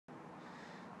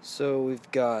So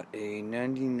we've got a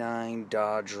 99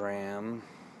 Dodge Ram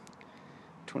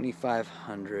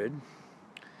 2500.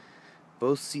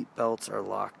 Both seat belts are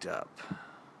locked up,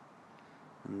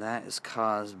 and that is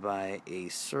caused by a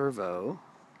servo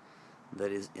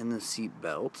that is in the seat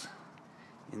belt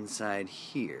inside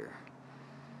here.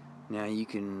 Now you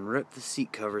can rip the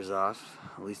seat covers off,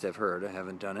 at least I've heard, I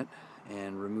haven't done it,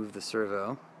 and remove the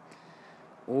servo,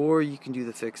 or you can do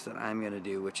the fix that I'm going to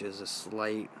do, which is a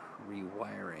slight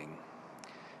rewiring.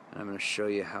 And I'm going to show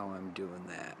you how I'm doing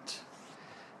that.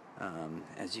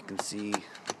 As you can see,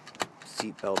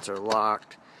 seat belts are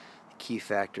locked. The key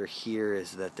factor here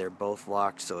is that they're both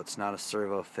locked, so it's not a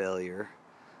servo failure.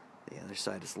 The other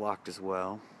side is locked as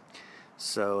well.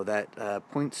 So that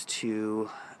points to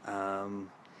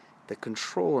the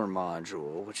controller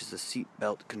module, which is the seat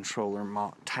belt controller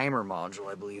timer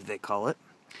module, I believe they call it,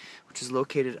 which is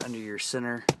located under your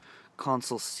center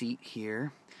console seat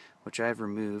here, which I've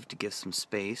removed to give some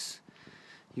space.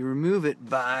 You remove it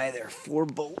by, there are 4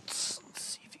 bolts. Let's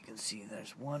see if you can see.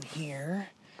 There's one here,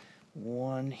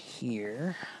 one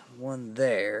here, one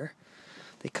there.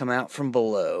 They come out from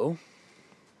below.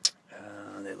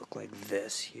 They look like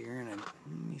this here, and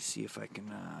let me see if I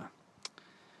can.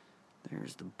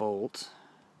 There's the bolt,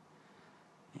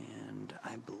 and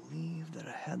I believe that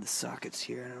I had the sockets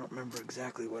here, and I don't remember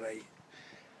exactly what I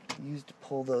used to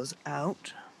pull those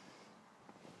out.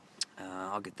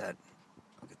 I'll get that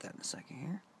in a second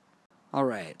here.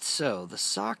 Alright, so the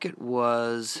socket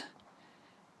was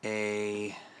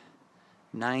a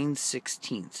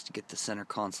 9/16 to get the center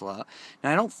console out.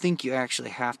 Now I don't think you actually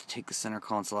have to take the center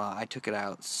console out. I took it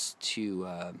out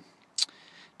to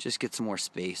just get some more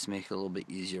space, make it a little bit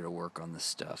easier to work on this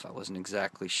stuff. I wasn't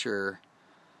exactly sure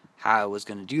how I was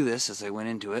going to do this as I went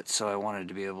into it, so I wanted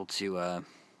to be able to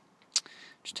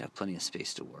just have plenty of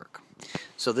space to work.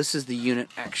 So this is the unit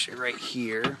actually right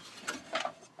here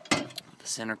the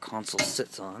center console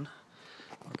sits on.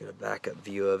 I'll get a backup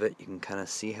view of it. You can kind of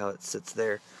see how it sits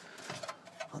there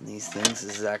on these things.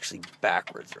 This is actually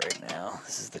backwards right now.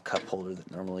 This is the cup holder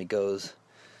that normally goes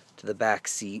to the back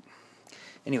seat.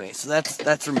 Anyway, so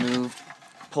that's removed.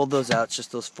 Pulled those out,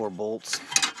 just those 4 bolts.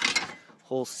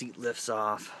 Whole seat lifts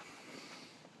off.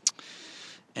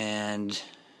 And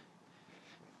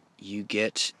you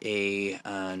get a,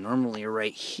 normally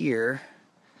right here,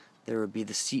 there would be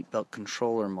the seatbelt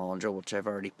controller module, which I've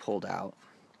already pulled out.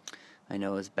 I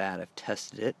know it's bad. I've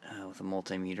tested it with a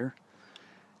multimeter.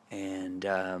 And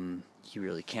you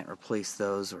really can't replace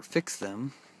those or fix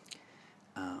them,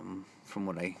 from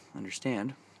what I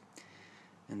understand.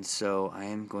 And so I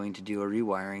am going to do a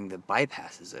rewiring that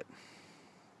bypasses it.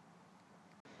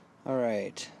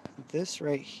 Alright, this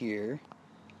right here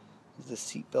is the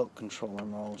seatbelt controller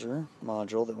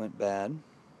module that went bad.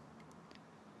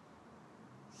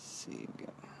 Let's see, we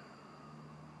go.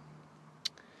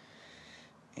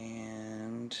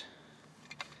 And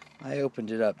I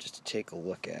opened it up just to take a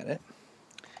look at it.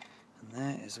 And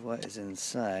that is what is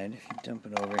inside. If you dump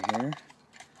it over here,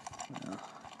 well,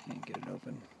 can't get it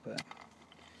open, but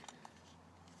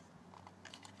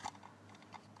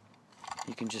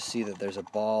you can just see that there's a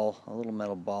little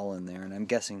metal ball in there, and I'm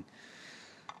guessing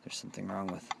there's something wrong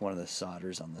with one of the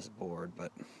solders on this board,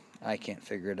 but I can't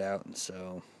figure it out, and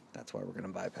so that's why we're going to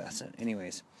bypass it.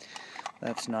 Anyways,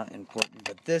 that's not important,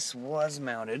 but this was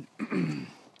mounted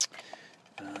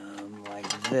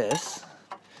like this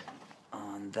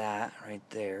on that right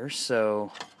there,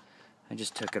 so I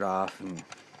just took it off and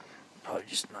probably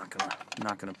just not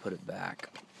gonna put it back.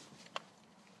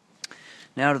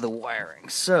 Now to the wiring.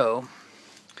 So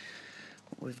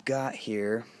what we've got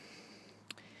here,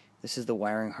 this is the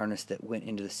wiring harness that went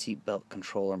into the seatbelt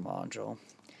controller module.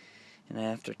 And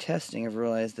after testing, I've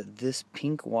realized that this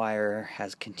pink wire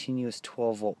has continuous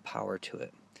 12-volt power to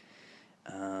it.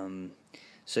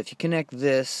 So if you connect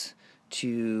this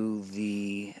to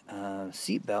the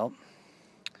seatbelt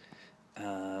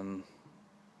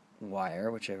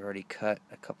wire, which I've already cut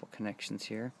a couple connections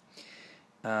here,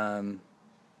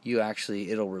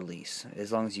 it'll release.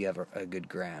 As long as you have a good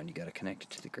ground, you got to connect it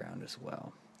to the ground as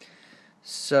well.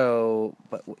 So,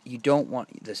 but you don't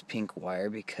want this pink wire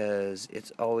because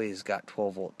it's always got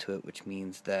 12 volt to it, which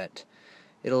means that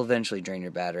it'll eventually drain your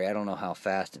battery. I don't know how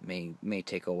fast. It may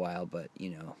take a while, but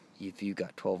you know, if you've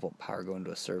got 12 volt power going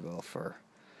to a servo for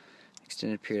an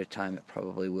extended period of time, it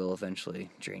probably will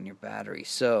eventually drain your battery.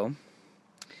 So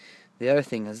the other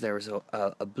thing is there was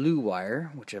a blue wire,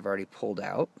 which I've already pulled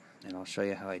out, and I'll show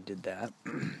you how I did that.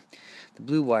 The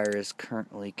blue wire is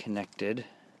currently connected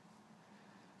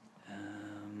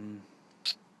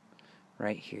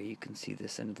right here. You can see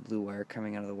this end of the blue wire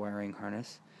coming out of the wiring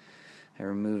harness. I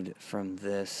removed it from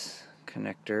this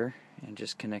connector and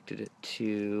just connected it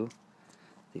to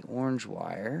the orange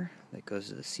wire that goes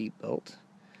to the seat belt.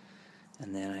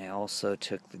 And then I also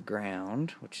took the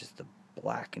ground, which is the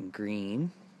black and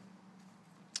green,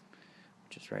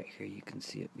 which is right here, you can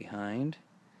see it behind.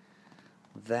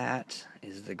 That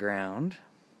is the ground.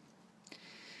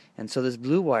 And so this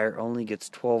blue wire only gets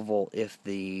 12 volt if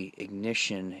the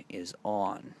ignition is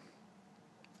on.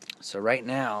 So right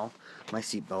now, my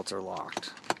seat belts are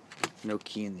locked. No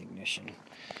key in the ignition.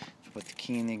 Put the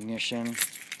key in the ignition,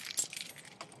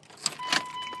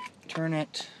 turn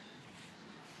it.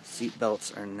 Seat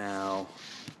belts are now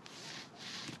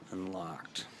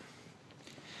unlocked.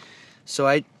 So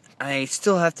I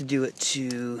still have to do it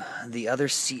to the other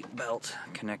seat belt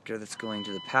connector that's going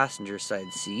to the passenger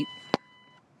side seat.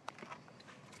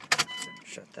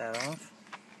 Shut that off.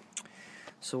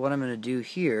 So what I'm going to do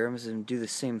here, I'm going to do the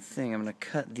same thing. I'm going to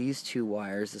cut these two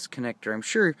wires, this connector. I'm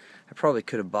sure I probably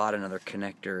could have bought another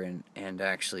connector and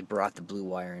actually brought the blue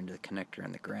wire into the connector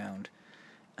on the ground.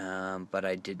 But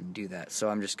I didn't do that. So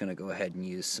I'm just going to go ahead and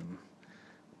use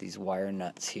these wire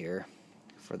nuts here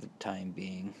for the time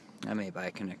being. I may buy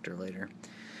a connector later.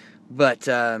 But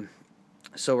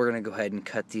so we're going to go ahead and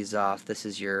cut these off. This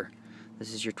is your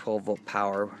 12 volt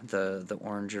power, the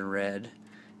orange and red,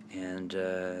 and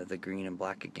the green and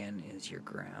black again is your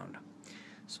ground.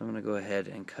 So I'm going to go ahead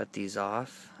and cut these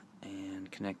off and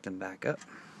connect them back up.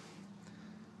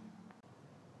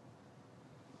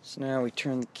 So now we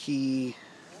turn the key.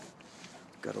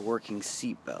 Got a working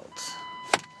seat belt.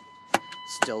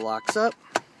 Still locks up.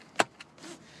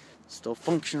 Still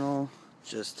functional,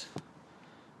 just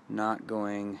not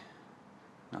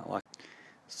locked.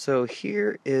 So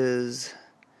here is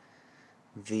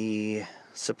the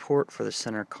support for the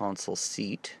center console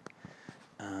seat.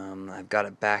 I've got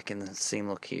it back in the same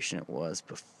location it was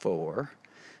before.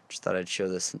 Just thought I'd show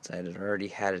this since I had already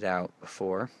had it out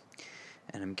before.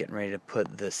 And I'm getting ready to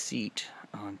put the seat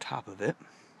on top of it.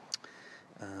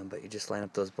 But you just line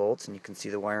up those bolts and you can see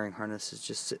the wiring harness is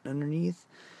just sitting underneath.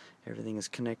 Everything is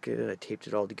connected. I taped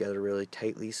it all together really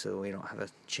tightly so we don't have a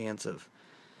chance of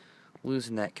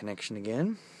losing that connection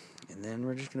again. And then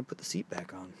we're just going to put the seat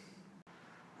back on.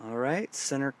 Alright,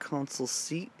 center console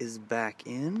seat is back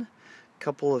in.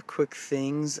 Couple of quick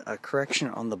things. A correction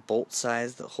on the bolt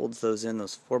size that holds those in.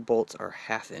 Those 4 bolts are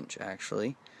 1/2 inch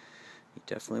actually. You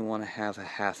definitely want to have a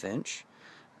 1/2 inch.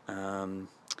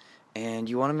 And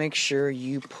you want to make sure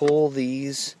you pull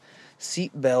these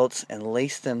seat belts and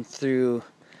lace them through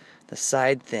the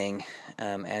side thing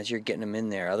as you're getting them in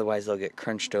there. Otherwise they'll get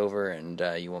crunched over and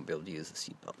you won't be able to use the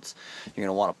seat belts. You're going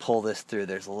to want to pull this through.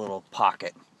 There's a little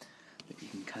pocket that you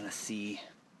can kind of see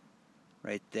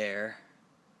right there.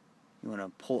 You want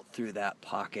to pull it through that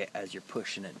pocket as you're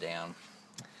pushing it down.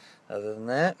 Other than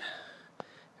that,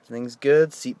 everything's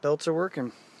good. Seat belts are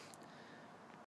working.